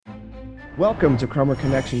Welcome to Crummer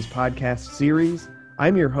Connections podcast series.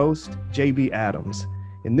 I'm your host, JB Adams.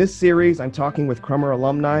 In this series, I'm talking with Crummer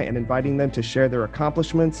alumni and inviting them to share their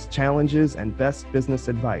accomplishments, challenges, and best business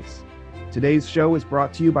advice. Today's show is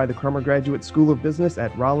brought to you by the Crummer Graduate School of Business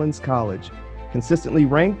at Rollins College. Consistently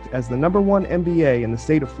ranked as the #1 MBA in the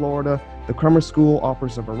state of Florida, the Crummer School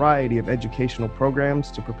offers a variety of educational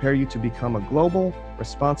programs to prepare you to become a global,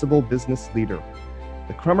 responsible business leader.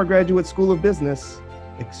 The Crummer Graduate School of Business,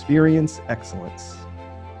 experience excellence.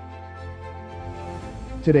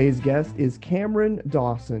 Today's guest is Cameron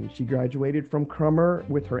Dawson. She graduated from Crummer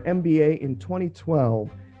with her MBA in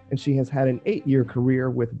 2012, and she has had an 8-year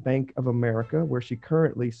career with Bank of America, where she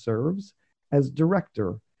currently serves as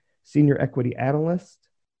Director, Senior Equity Analyst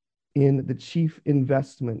in the Chief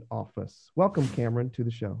Investment Office. Welcome, Cameron, to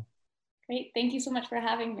the show. Great. Thank you so much for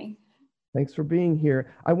having me. Thanks for being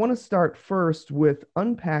here. I want to start first with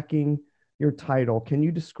unpacking your title. Can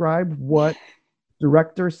you describe what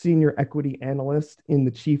Director Senior Equity Analyst in the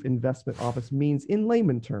Chief Investment Office means in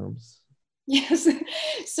layman terms? Yes.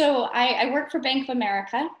 So I work for Bank of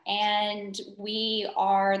America, and we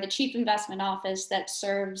are the Chief Investment Office that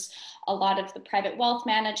serves a lot of the private wealth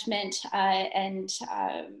management and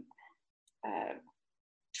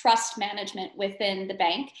trust management within the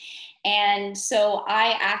bank. And so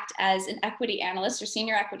I act as an equity analyst or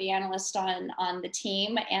senior equity analyst on the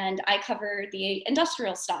team, and I cover the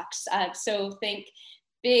industrial stocks. So think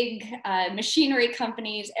big machinery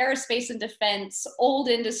companies, aerospace and defense, old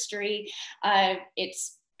industry.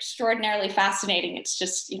 It's extraordinarily fascinating. It's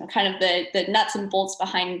just, kind of the nuts and bolts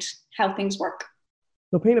behind how things work.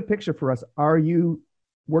 So paint a picture for us. Are you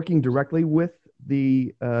working directly with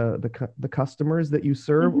the customers that you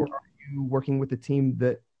serve, or are you working with the team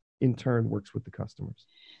that in turn works with the customers?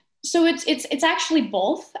 So it's actually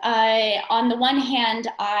both. On the one hand,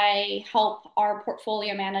 I help our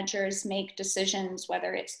portfolio managers make decisions,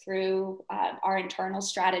 whether it's through our internal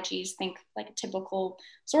strategies, think like a typical,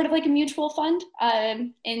 sort of like a mutual fund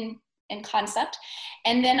in concept.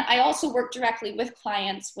 And then I also work directly with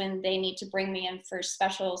clients when they need to bring me in for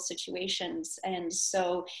special situations. And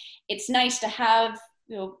so it's nice to have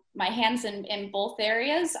my hands in both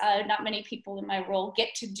areas. Not many people in my role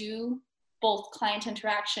get to do both client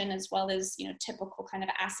interaction as well as typical kind of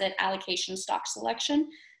asset allocation, stock selection.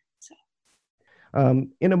 So.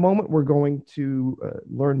 In a moment, we're going to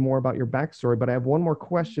learn more about your backstory, but I have one more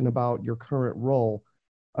question about your current role.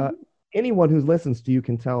 Anyone who listens to you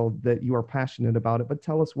can tell that you are passionate about it, but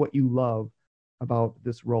tell us what you love about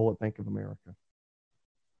this role at Bank of America.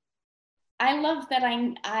 I love that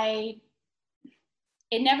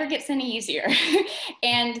it never gets any easier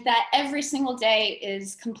and that every single day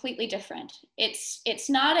is completely different. It's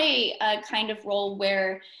not a kind of role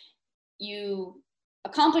where you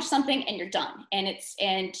accomplish something and you're done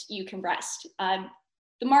and you can rest.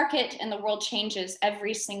 The market and the world changes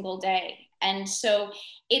every single day. And so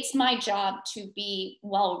it's my job to be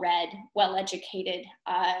well-read, well-educated,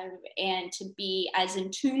 and to be as in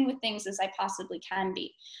tune with things as I possibly can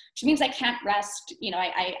be, which means I can't rest.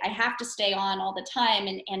 I have to stay on all the time.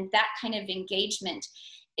 And that kind of engagement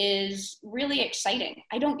is really exciting.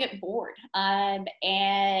 I don't get bored. And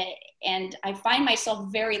I find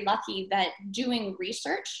myself very lucky that doing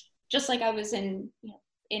research, just like I was in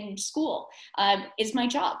school, is my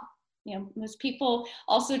job. Most people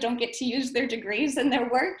also don't get to use their degrees in their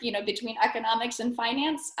work. Between economics and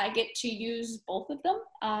finance, I get to use both of them.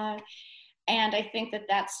 And I think that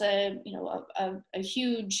that's a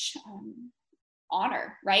huge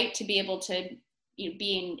honor, right? To be able to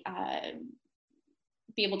be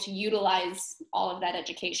able to utilize all of that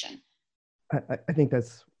education. I think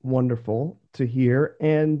that's wonderful to hear.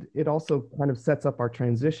 And it also kind of sets up our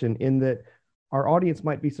transition in that our audience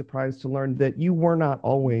might be surprised to learn that you were not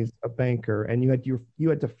always a banker and you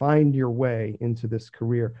had to find your way into this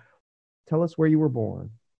career. Tell us where you were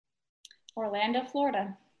born. Orlando,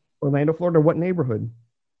 Florida. Orlando, Florida. What neighborhood?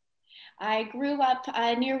 I grew up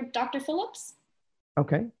near Dr. Phillips.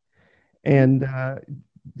 Okay. And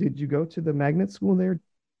did you go to the magnet school there?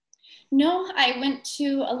 No, I went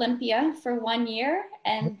to Olympia for 1 year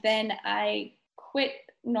and then I quit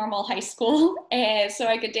normal high school so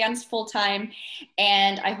I could dance full time,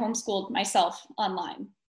 and I homeschooled myself online.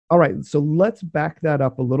 All right, so let's back that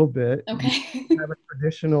up a little bit. Okay. You have a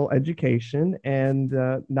traditional education, and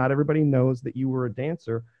not everybody knows that you were a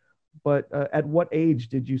dancer, but at what age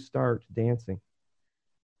did you start dancing?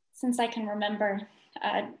 Since I can remember.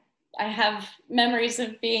 I have memories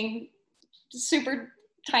of being super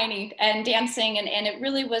tiny and dancing, and it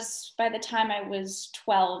really was by the time I was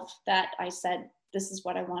 12 that I said, this is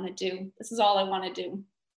what I want to do. This is all I want to do.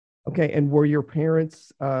 Okay. And were your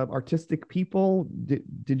parents artistic people?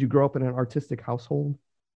 Did you grow up in an artistic household?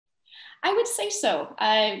 I would say so.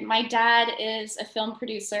 My dad is a film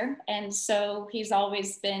producer, and so he's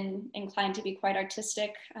always been inclined to be quite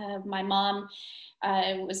artistic. My mom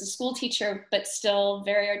was a school teacher, but still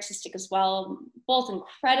very artistic as well, both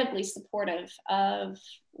incredibly supportive of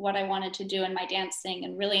what I wanted to do in my dancing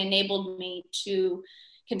and really enabled me to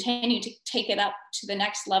continue to take it up to the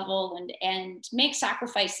next level and make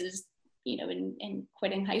sacrifices, in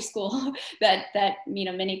quitting high school that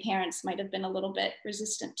many parents might have been a little bit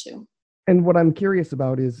resistant to. And what I'm curious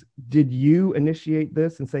about is, did you initiate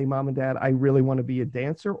this and say, Mom and Dad, I really want to be a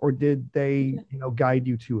dancer, or did they, guide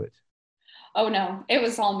you to it? Oh no, it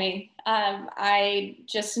was all me. I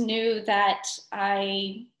just knew that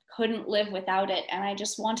I couldn't live without it, and I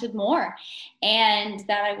just wanted more, and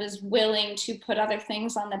that I was willing to put other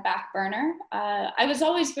things on the back burner. I was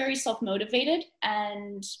always very self-motivated,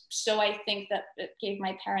 and so I think that it gave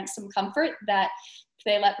my parents some comfort that if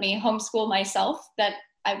they let me homeschool myself, that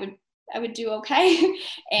I would do okay.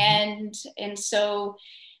 and so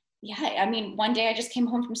yeah, I mean, one day I just came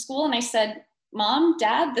home from school and I said, Mom,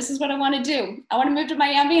 Dad, this is what I want to do. I want to move to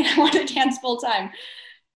Miami and I want to dance full time.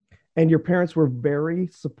 And your parents were very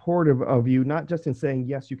supportive of you, not just in saying,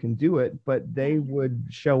 yes, you can do it, but they would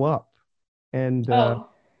show up. And Oh,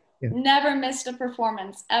 yeah. never missed a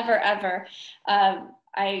performance, ever, ever.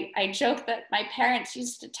 I joke that my parents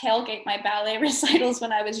used to tailgate my ballet recitals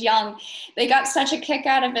when I was young. They got such a kick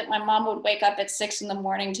out of it. My mom would wake up at 6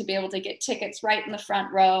 a.m. to be able to get tickets right in the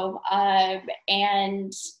front row.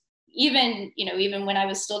 And even when I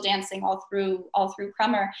was still dancing all through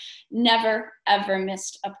Crummer, never ever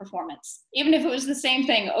missed a performance, even if it was the same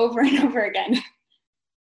thing over and over again.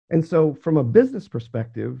 And so, from a business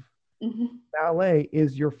perspective, Mm-hmm. ballet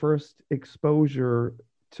is your first exposure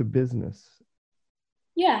to business.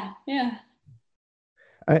 Yeah, yeah.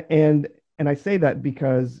 And I say that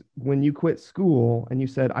because when you quit school and you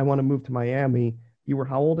said, I want to move to Miami, you were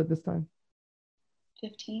how old at this time?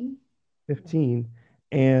 15. 15.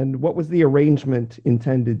 And what was the arrangement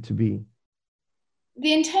intended to be?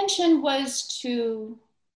 The intention was to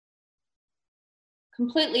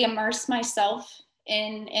completely immerse myself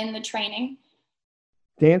in the training.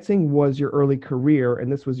 Dancing was your early career,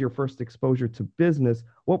 and this was your first exposure to business.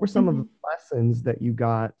 What were some of the lessons that you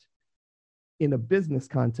got in a business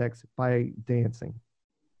context by dancing?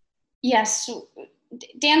 Yes,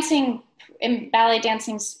 dancing and ballet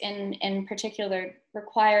dancing in particular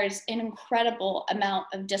requires an incredible amount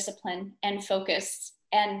of discipline and focus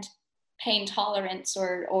and pain tolerance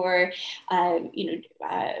or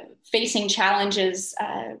facing challenges.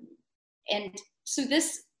 And so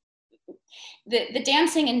the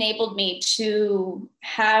dancing enabled me to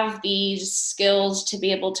have these skills to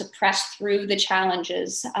be able to press through the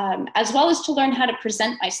challenges, as well as to learn how to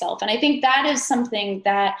present myself. And I think that is something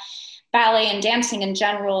that ballet and dancing in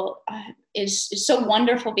general is so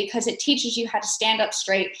wonderful, because it teaches you how to stand up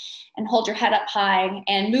straight and hold your head up high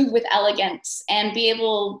and move with elegance, and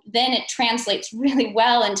then it translates really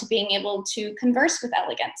well into being able to converse with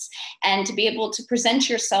elegance and to be able to present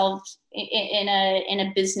yourself in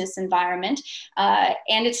a business environment.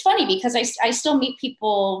 And it's funny because I still meet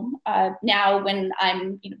people now when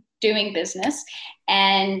I'm doing business,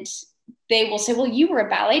 and they will say, well, you were a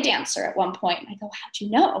ballet dancer at one point. And I go, how'd you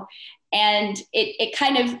know? And it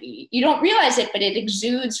kind of, you don't realize it, but it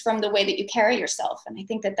exudes from the way that you carry yourself. And I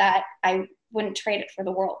think that I wouldn't trade it for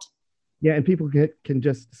the world. Yeah, and people can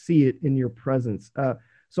just see it in your presence.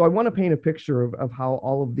 So I want to paint a picture of how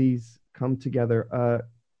all of these come together.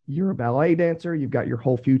 You're a ballet dancer. You've got your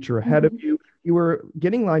whole future ahead of you. You were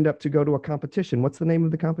getting lined up to go to a competition. What's the name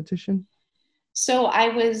of the competition? So I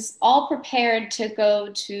was all prepared to go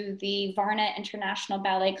to the Varna International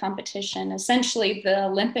Ballet Competition, essentially the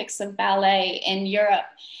Olympics of ballet in Europe.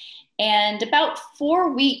 And about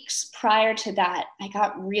 4 weeks prior to that, I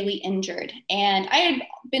got really injured. And I had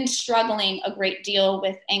been struggling a great deal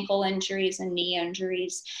with ankle injuries and knee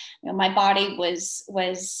injuries. My body was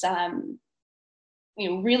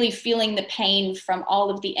really feeling the pain from all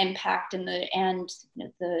of the impact and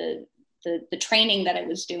the training that I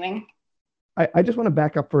was doing. I just want to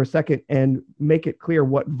back up for a second and make it clear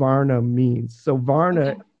what Varna means. So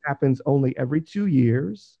Varna happens only every 2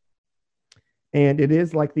 years, and it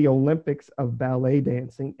is like the Olympics of ballet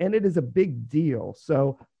dancing, and it is a big deal.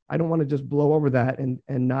 So I don't want to just blow over that and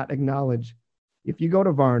not acknowledge, if you go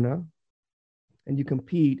to Varna and you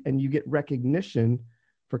compete and you get recognition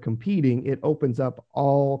for competing, it opens up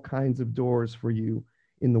all kinds of doors for you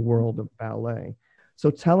in the world of ballet. So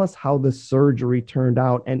tell us how the surgery turned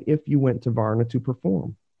out and if you went to Varna to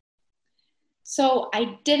perform. So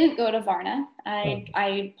I didn't go to Varna.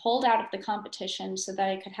 I pulled out of the competition so that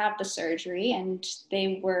I could have the surgery, and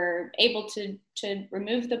they were able to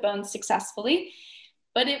remove the bones successfully.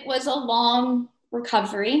 But it was a long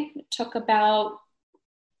recovery. It took about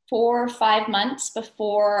 4 or 5 months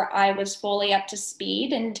before I was fully up to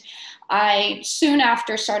speed. And I soon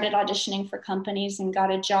after started auditioning for companies and got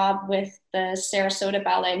a job with the Sarasota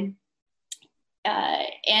Ballet.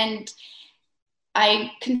 And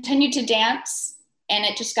I continued to dance, and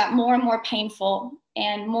it just got more and more painful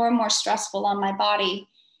and more stressful on my body.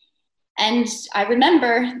 And I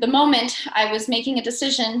remember the moment I was making a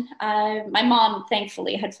decision, my mom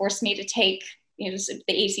thankfully had forced me to take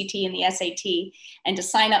the ACT and the SAT and to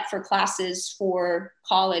sign up for classes for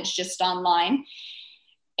college just online.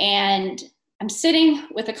 And I'm sitting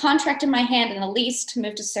with a contract in my hand and a lease to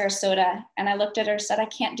move to Sarasota. And I looked at her and said, I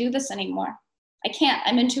can't do this anymore. I can't,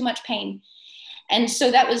 I'm in too much pain. And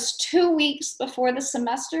so that was 2 weeks before the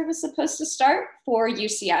semester was supposed to start for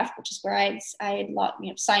UCF, which is where I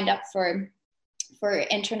had signed up for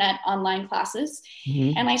internet online classes.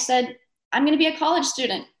 Mm-hmm. And I said, I'm going to be a college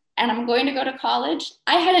student and I'm going to go to college.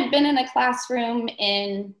 I hadn't been in a classroom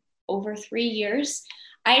in over 3 years.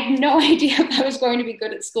 I had no idea if I was going to be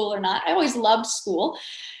good at school or not. I always loved school,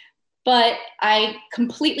 but I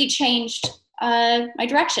completely changed my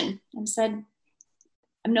direction and said,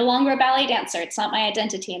 I'm no longer a ballet dancer. It's not my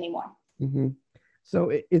identity anymore. Mm-hmm.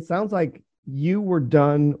 So it sounds like you were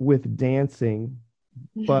done with dancing,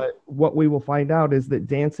 but what we will find out is that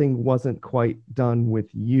dancing wasn't quite done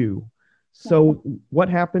with you. So what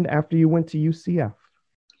happened after you went to UCF?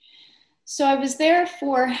 So I was there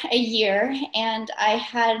for a year, and I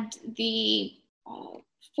had the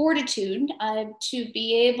fortitude to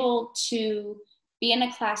be able to be in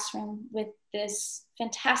a classroom with this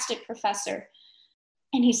fantastic professor.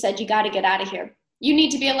 And he said, you got to get out of here. You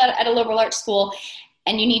need to be at a liberal arts school,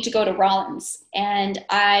 and you need to go to Rollins. And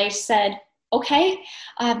I said, okay.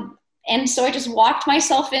 And so I just walked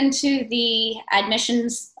myself into the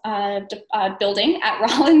admissions building at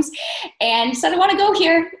Rollins and said, I want to go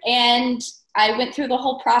here. And I went through the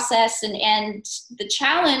whole process. And the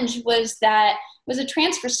challenge was that I was a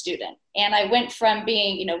transfer student. And I went from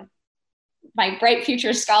being, my Bright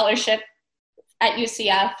Future Scholarship at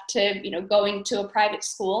UCF to, going to a private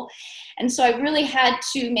school. And so I really had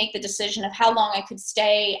to make the decision of how long I could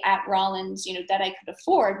stay at Rollins, that I could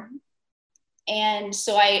afford. And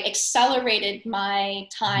so I accelerated my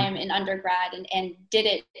time in undergrad and did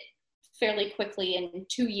it fairly quickly in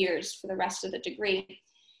 2 years for the rest of the degree.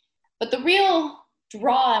 But the real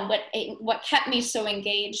draw and what kept me so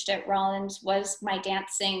engaged at Rollins was my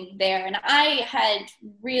dancing there. And I had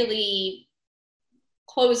really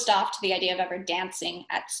closed off to the idea of ever dancing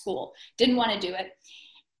at school. Didn't want to do it.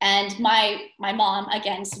 And my mom,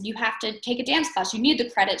 again, said, you have to take a dance class. You need the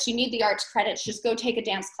credits. You need the arts credits. Just go take a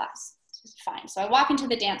dance class. Fine. So I walk into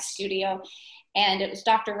the dance studio, and it was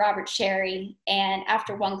Dr. Robert Sherry. And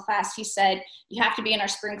after one class, he said, you have to be in our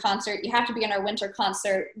spring concert. You have to be in our winter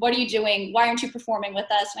concert. What are you doing? Why aren't you performing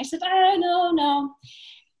with us? And I said, no.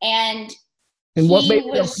 And what made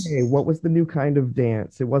it okay? What was the new kind of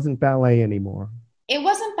dance? It wasn't ballet anymore. It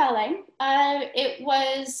wasn't ballet. It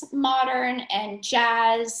was modern and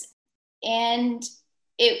jazz. And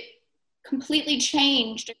it completely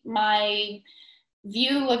changed my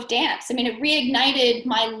view of dance. I mean, it reignited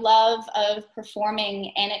my love of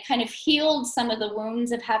performing, and it kind of healed some of the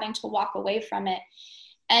wounds of having to walk away from it.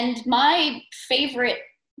 And my favorite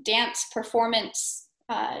dance performance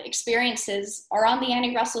experiences are on the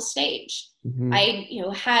Annie Russell stage. Mm-hmm. I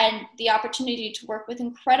had the opportunity to work with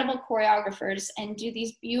incredible choreographers and do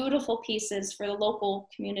these beautiful pieces for the local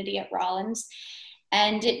community at Rollins.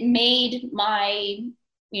 And it made my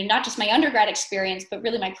not just my undergrad experience, but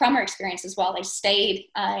really my Crummer experience as well. I stayed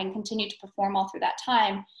and continued to perform all through that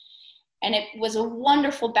time. And it was a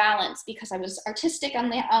wonderful balance because I was artistic on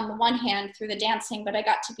the one hand through the dancing, but I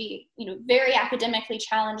got to be, very academically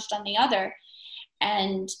challenged on the other.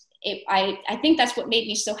 And I think that's what made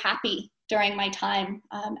me so happy during my time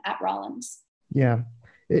at Rollins. Yeah.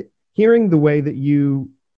 Hearing the way that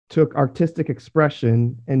you took artistic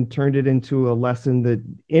expression and turned it into a lesson that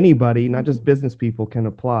anybody, not just business people, can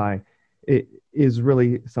apply, it is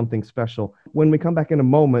really something special. When we come back in a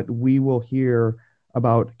moment, we will hear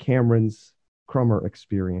about Cameron's Crummer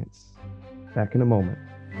experience. Back in a moment.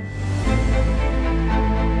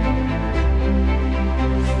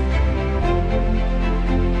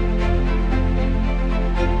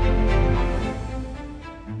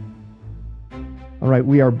 All right,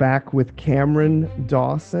 we are back with Cameron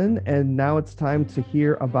Dawson, and now it's time to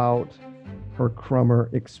hear about for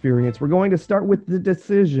Crummer Experience. We're going to start with the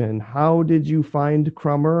decision. How did you find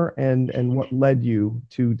Crummer, and what led you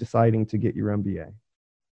to deciding to get your MBA?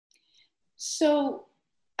 So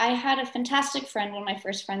I had a fantastic friend, one of my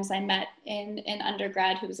first friends I met in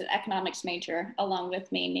undergrad, who was an economics major along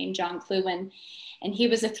with me, named John Kluwen. And he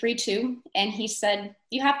was a 3-2. And he said,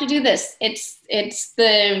 you have to do this. It's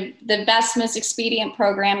the best, most expedient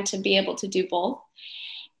program to be able to do both.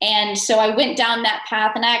 And so I went down that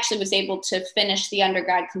path, and I actually was able to finish the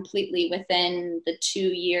undergrad completely within the 2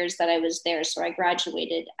 years that I was there. So I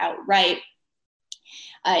graduated outright.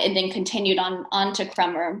 And then continued on to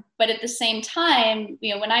Crummer. But at the same time,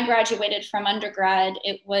 when I graduated from undergrad,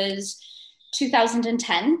 it was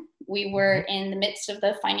 2010. We were in the midst of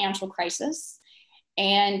the financial crisis.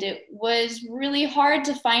 And it was really hard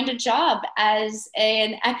to find a job as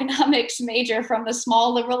an economics major from a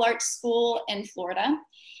small liberal arts school in Florida.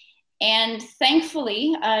 And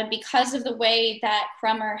thankfully, because of the way that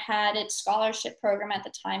Crummer had its scholarship program at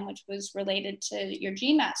the time, which was related to your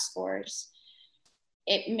GMAT scores,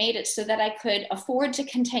 it made it so that I could afford to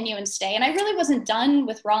continue and stay. And I really wasn't done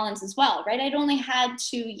with Rollins as well, right? I'd only had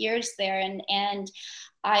 2 years there, and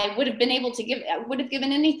I would have given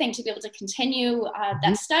anything to be able to continue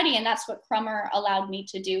that study. And that's what Crummer allowed me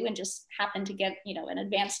to do, and just happened to get, an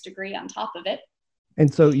advanced degree on top of it.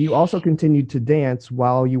 And so you also continued to dance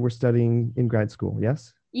while you were studying in grad school,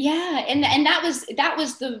 yes? Yeah, and that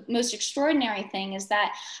was the most extraordinary thing, is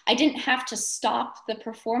that I didn't have to stop the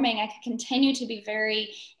performing. I could continue to be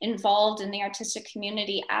very involved in the artistic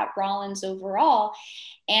community at Rollins overall.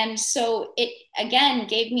 And so it, again,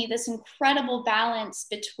 gave me this incredible balance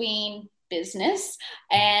between business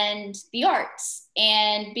and the arts.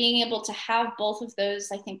 And being able to have both of those,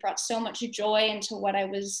 I think, brought so much joy into what I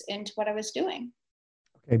was doing.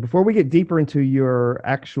 Okay, before we get deeper into your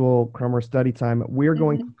actual Crummer study time, we're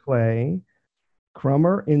going to play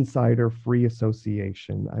Crummer Insider Free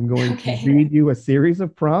Association. I'm going to read you a series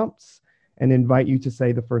of prompts and invite you to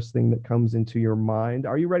say the first thing that comes into your mind.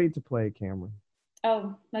 Are you ready to play, Cameron?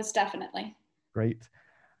 Oh, most definitely. Great.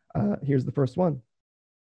 Here's the first one.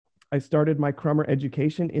 I started my Crummer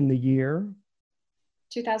education in the year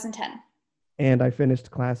 2010. And I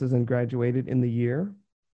finished classes and graduated in the year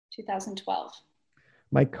 2012.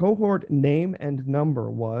 My cohort name and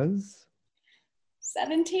number was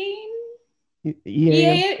 17.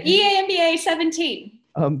 EA MBA 17.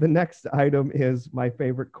 The next item is my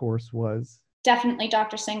favorite course was definitely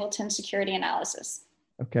Dr. Singleton Security Analysis.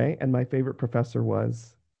 Okay, and my favorite professor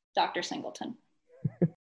was Dr. Singleton.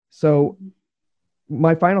 So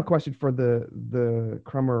my final question for the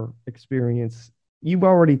Crummer experience, you've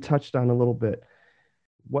already touched on a little bit.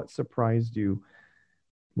 What surprised you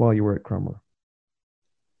while you were at Crummer?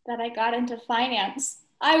 That I got into finance.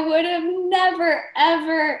 I would have never,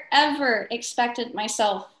 ever, ever expected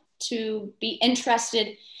myself to be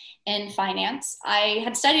interested in finance. I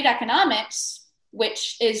had studied economics,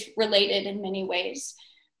 which is related in many ways.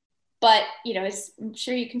 But, as I'm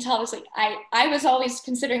sure you can tell, I was always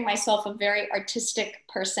considering myself a very artistic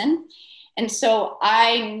person. And so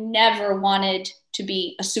I never wanted to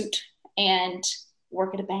be a suit and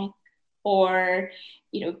work at a bank, or,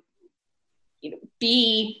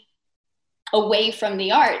 be away from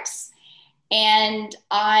the arts. And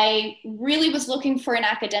I really was looking for an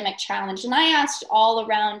academic challenge. And I asked all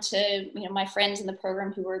around to, my friends in the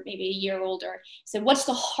program who were maybe a year older, said, what's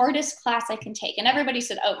the hardest class I can take? And everybody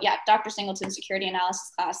said, oh yeah, Dr. Singleton Security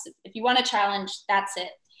Analysis class. If you want a challenge, that's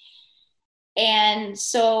it. And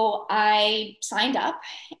so I signed up,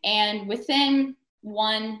 and within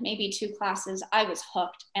 1, maybe 2 classes, I was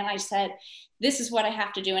hooked. And I said, this is what I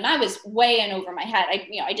have to do. And I was way in over my head.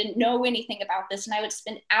 I didn't know anything about this. And I would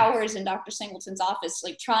spend hours in Dr. Singleton's office,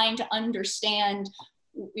 trying to understand,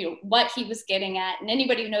 what he was getting at. And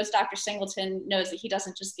anybody who knows Dr. Singleton knows that he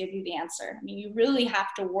doesn't just give you the answer. You really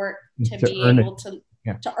have to work to be able to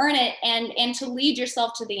earn it and to lead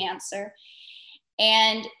yourself to the answer.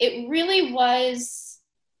 And it really was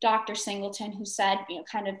Dr. Singleton who said,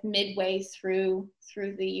 kind of midway through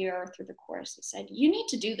the year, through the course, he said, you need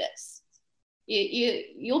to do this.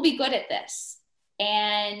 You'll be good at this.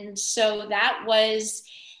 And so that was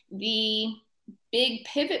the big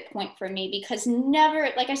pivot point for me, because never,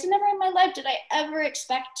 like I said, never in my life did I ever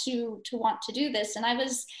expect to want to do this. And I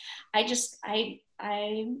was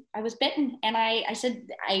bitten, and I said,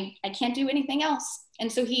 I can't do anything else. And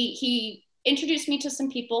so he introduced me to some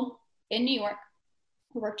people in New York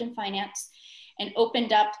who worked in finance, and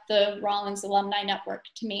opened up the Rollins Alumni Network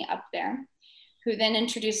to me up there, who then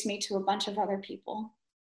introduced me to a bunch of other people.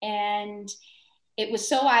 And it was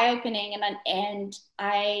so eye-opening. And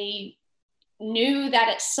I knew that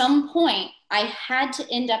at some point I had to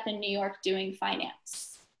end up in New York doing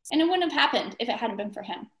finance. And it wouldn't have happened if it hadn't been for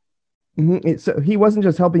him. So he wasn't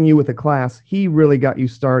just helping you with a class, he really got you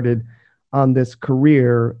started on this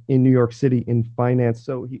career in New York City in finance.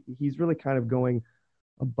 So he's really kind of going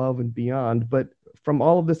above and beyond. But from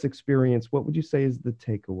all of this experience, what would you say is the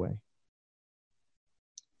takeaway?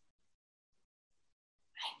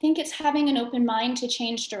 I think it's having an open mind to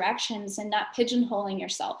change directions and not pigeonholing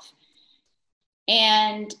yourself.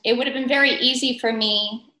 And it would have been very easy for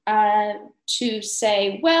me to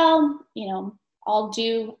say, well, I'll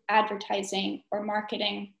do advertising or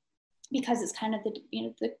marketing because it's kind of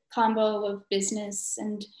the combo of business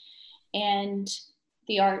and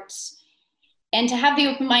the arts. And to have the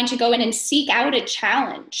open mind to go in and seek out a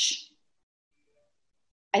challenge,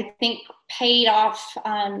 I think paid off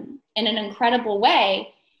in an incredible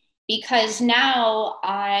way, because now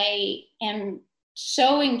I am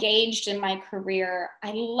so engaged in my career.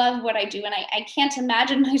 I love what I do, and I can't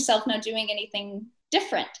imagine myself now doing anything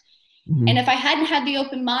different. Mm-hmm. And if I hadn't had the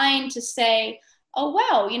open mind to say, oh,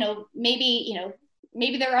 wow, maybe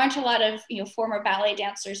there aren't a lot of, former ballet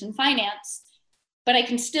dancers in finance, but I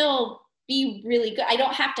can still be really good. I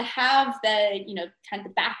don't have to have the, kind of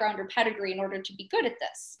the background or pedigree in order to be good at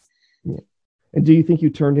this. Yeah. And do you think you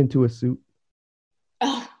turned into a suit?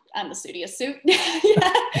 Oh, I'm the suitiest suit.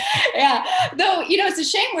 yeah. Though, it's a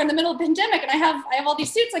shame we're in the middle of the pandemic and I have all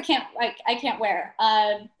these suits I can't wear.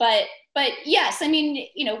 But yes, I mean,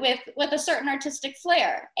 with a certain artistic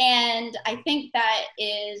flair. And I think that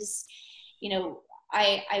is,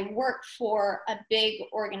 I work for a big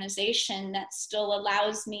organization that still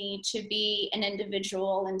allows me to be an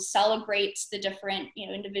individual and celebrates the different,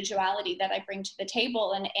 individuality that I bring to the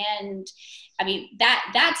table. And I mean,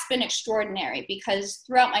 that's been extraordinary, because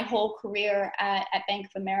throughout my whole career at Bank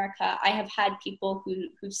of America, I have had people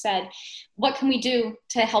who've said, what can we do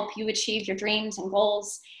to help you achieve your dreams and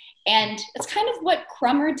goals? And it's kind of what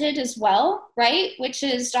Crummer did as well, right? Which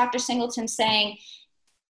is Dr. Singleton saying,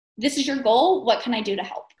 this is your goal. What can I do to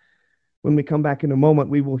help? When we come back in a moment,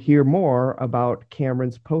 we will hear more about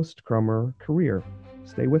Cameron's post-Crummer career.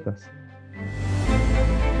 Stay with us.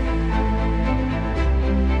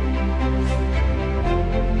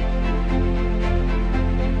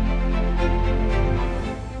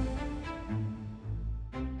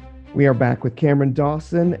 We are back with Cameron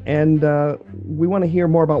Dawson, and we want to hear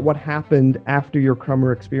more about what happened after your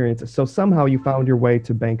Crummer experience. So somehow you found your way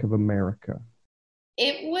to Bank of America.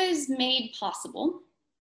 It was made possible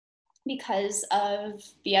because of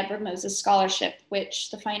the Edward Moses Scholarship, which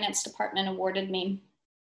the finance department awarded me.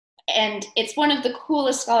 And it's one of the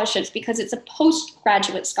coolest scholarships because it's a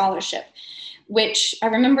postgraduate scholarship, which I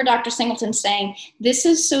remember Dr. Singleton saying, this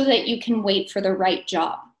is so that you can wait for the right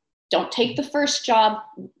job. Don't take the first job,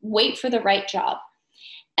 wait for the right job.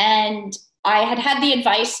 And I had the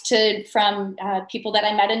advice from people that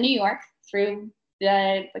I met in New York through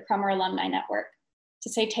the Crummer Alumni Network to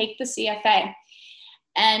say, take the CFA.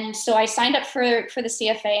 And so I signed up for the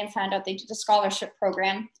CFA and found out they did a scholarship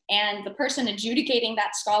program. And the person adjudicating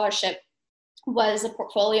that scholarship was a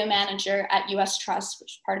portfolio manager at US Trust,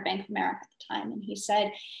 which was part of Bank of America at the time. And he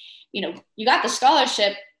said, you got the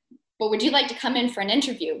scholarship, but would you like to come in for an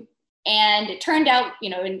interview? And it turned out,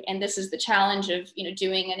 and this is the challenge of,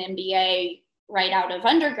 doing an MBA right out of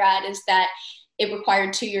undergrad, is that it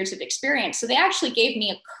required 2 years of experience. So they actually gave me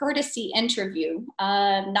a courtesy interview,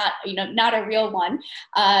 not a real one,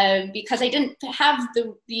 because I didn't have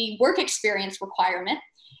the work experience requirement.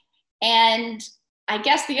 And I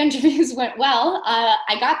guess the interviews went well.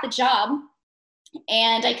 I got the job,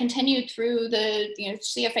 and I continued through the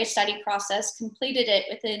CFA study process, completed it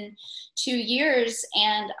within 2 years.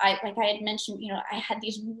 And like I had mentioned, I had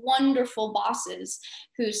these wonderful bosses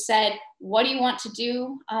who said, what do you want to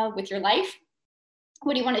do with your life?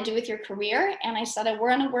 What do you want to do with your career? And I said, I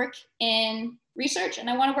want to work in research and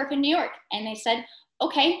I want to work in New York. And they said,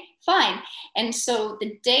 okay, fine. And so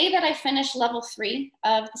the day that I finished level 3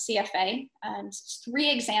 of the CFA, it's 3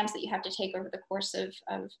 exams that you have to take over the course of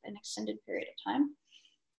an extended period of time.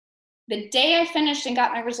 The day I finished and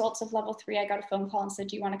got my results of level 3, I got a phone call and said,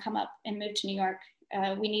 do you want to come up and move to New York?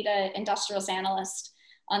 We need an industrials analyst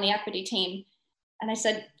on the equity team. And I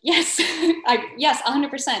said, yes, yes,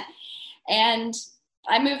 100%. And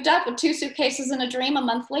I moved up with 2 suitcases and a dream a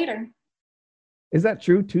month later. Is that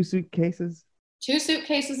true? 2 suitcases? 2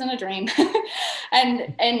 suitcases and a dream.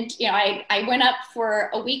 and I went up for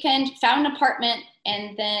a weekend, found an apartment,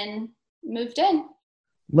 and then moved in.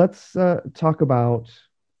 Let's talk about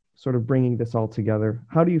sort of bringing this all together.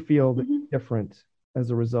 How do you feel that you're different as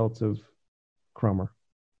a result of Crummer?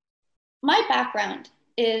 My background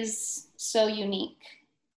is so unique,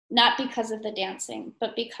 not because of the dancing,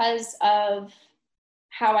 but because of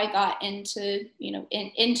how I got into,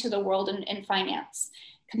 into the world in finance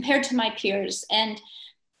compared to my peers. And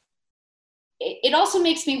it also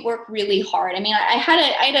makes me work really hard. I mean, I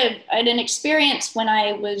had an experience when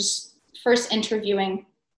I was first interviewing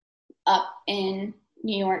up in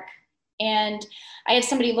New York, and I had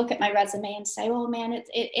somebody look at my resume and say, "Oh man,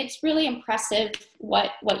 it's really impressive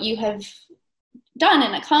what you have done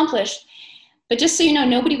and accomplished, but just so you know,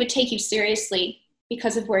 nobody would take you seriously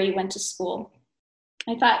because of where you went to school."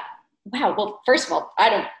 I thought, wow, well, first of all, I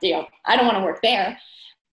don't want to work there,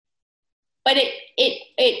 but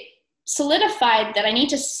it solidified that I need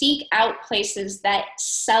to seek out places that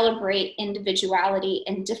celebrate individuality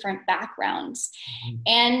and different backgrounds. Mm-hmm.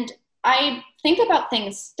 And I think about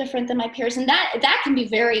things different than my peers, and that can be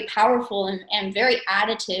very powerful and very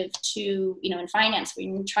additive to, in finance,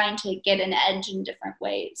 when you're trying to get an edge in different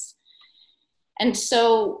ways. And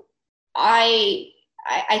so I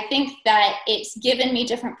think that it's given me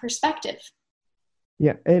different perspective.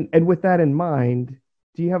 Yeah, and with that in mind,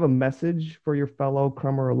 do you have a message for your fellow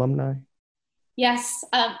Crummer alumni? Yes,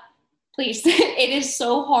 please. It is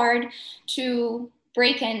so hard to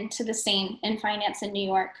break into the scene in finance in New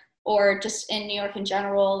York, or just in New York in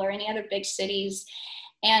general, or any other big cities.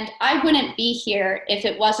 And I wouldn't be here if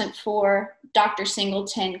it wasn't for Dr.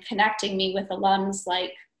 Singleton connecting me with alums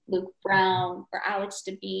like Luke Brown or Alex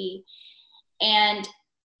DeBee. And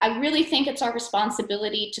I really think it's our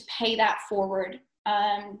responsibility to pay that forward.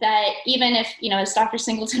 That even if, as Dr.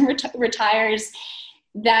 Singleton retires,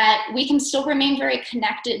 that we can still remain very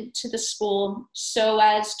connected to the school, so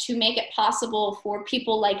as to make it possible for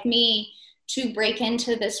people like me to break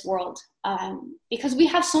into this world, because we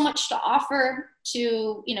have so much to offer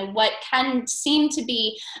to, what can seem to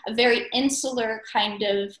be a very insular kind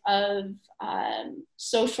of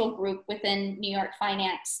social group within New York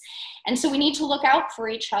finance. And so we need to look out for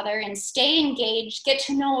each other and stay engaged, get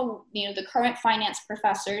to know, the current finance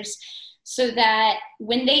professors, so that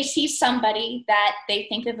when they see somebody that they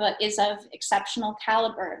think is of exceptional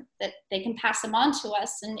caliber, that they can pass them on to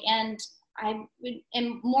us. And I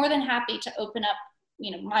am more than happy to open up,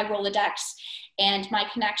 my Rolodex and my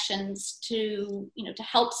connections to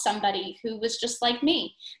help somebody who was just like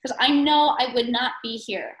me. Because I know I would not be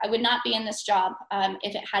here. I would not be in this job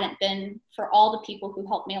if it hadn't been for all the people who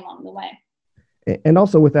helped me along the way. And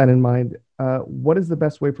also with that in mind, what is the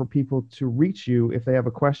best way for people to reach you if they have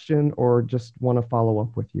a question or just want to follow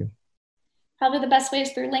up with you? Probably the best way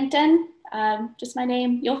is through LinkedIn. Just my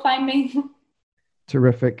name. You'll find me.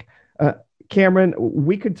 Terrific. Cameron,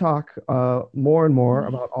 we could talk more and more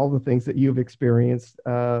about all the things that you've experienced,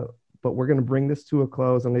 but we're going to bring this to a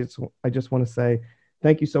close. And I just want to say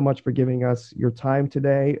thank you so much for giving us your time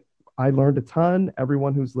today. I learned a ton.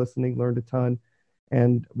 Everyone who's listening learned a ton.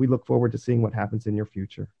 And we look forward to seeing what happens in your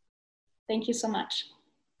future. Thank you so much.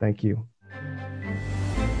 Thank you.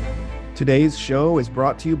 Today's show is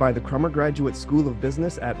brought to you by the Crummer Graduate School of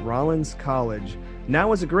Business at Rollins College.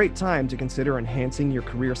 Now is a great time to consider enhancing your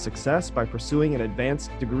career success by pursuing an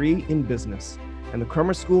advanced degree in business. And the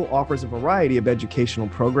Crummer School offers a variety of educational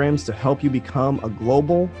programs to help you become a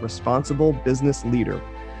global, responsible business leader.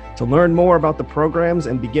 To learn more about the programs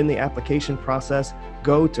and begin the application process,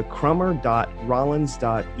 go to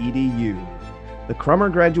crummer.rollins.edu. The Crummer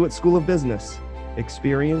Graduate School of Business.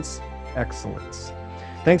 Experience excellence.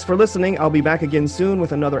 Thanks for listening. I'll be back again soon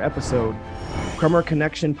with another episode. Crummer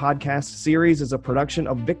Connection podcast series is a production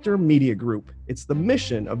of Victor Media Group. It's the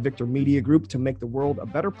mission of Victor Media Group to make the world a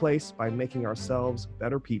better place by making ourselves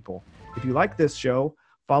better people. If you like this show,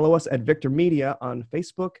 follow us at Victor Media on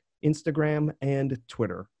Facebook, Instagram, and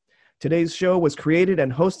Twitter. Today's show was created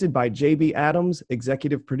and hosted by JB Adams,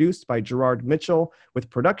 executive produced by Gerard Mitchell, with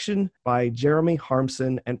production by Jeremy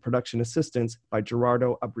Harmson and production assistance by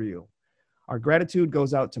Gerardo Abreu. Our gratitude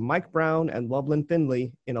goes out to Mike Brown and Loveland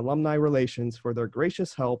Finley in Alumni Relations for their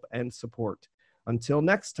gracious help and support. Until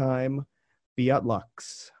next time, fiat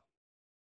lux.